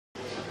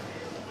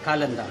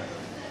Calendar.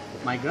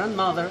 My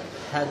grandmother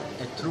had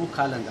a true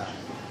calendar,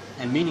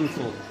 a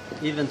meaningful,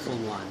 eventful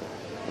one.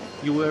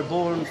 You were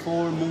born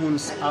 4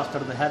 moons after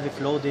the heavy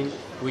flooding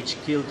which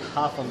killed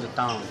half of the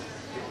town,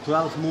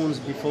 12 moons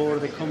before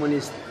the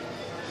communists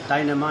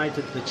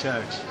dynamited the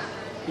church.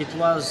 It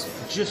was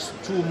just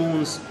 2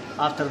 moons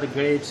after the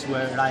grapes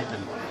were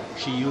ripened,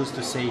 she used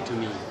to say to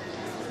me.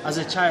 As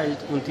a child,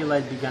 until I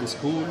began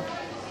school,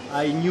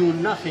 I knew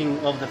nothing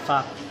of the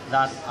fact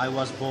that I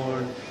was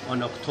born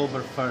on October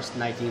 1st,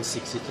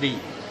 1963.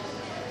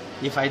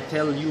 If I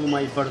tell you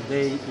my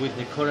birthday with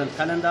the current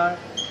calendar,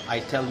 I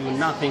tell you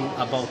nothing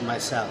about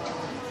myself.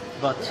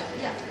 But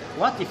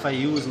what if I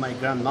use my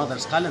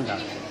grandmother's calendar?